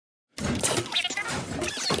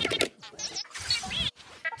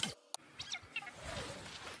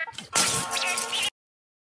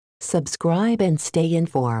Subscribe and stay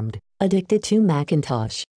informed. Addicted to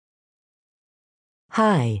Macintosh.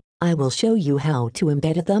 Hi, I will show you how to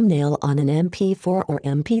embed a thumbnail on an MP4 or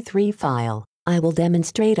MP3 file. I will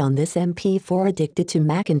demonstrate on this MP4 Addicted to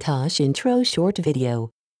Macintosh intro short video.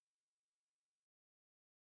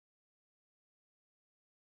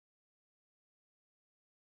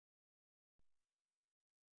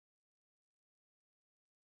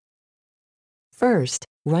 First,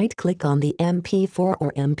 right-click on the MP4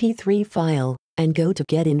 or MP3 file, and go to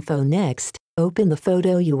Get Info. Next, open the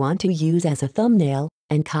photo you want to use as a thumbnail,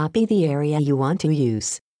 and copy the area you want to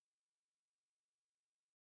use.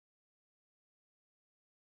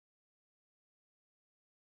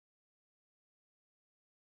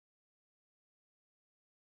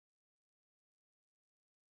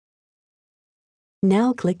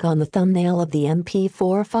 Now click on the thumbnail of the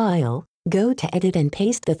MP4 file, go to Edit and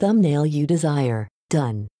paste the thumbnail you desire.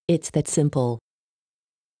 Done. It's that simple.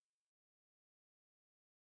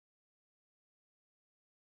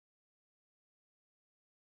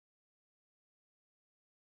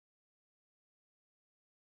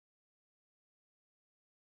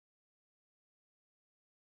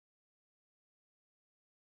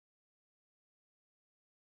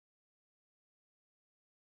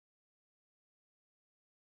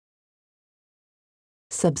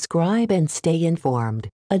 Subscribe and stay informed.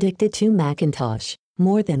 Addicted to Macintosh.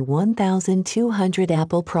 More than 1,200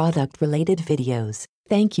 Apple product-related videos.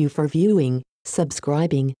 Thank you for viewing,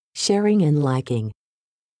 subscribing, sharing and liking.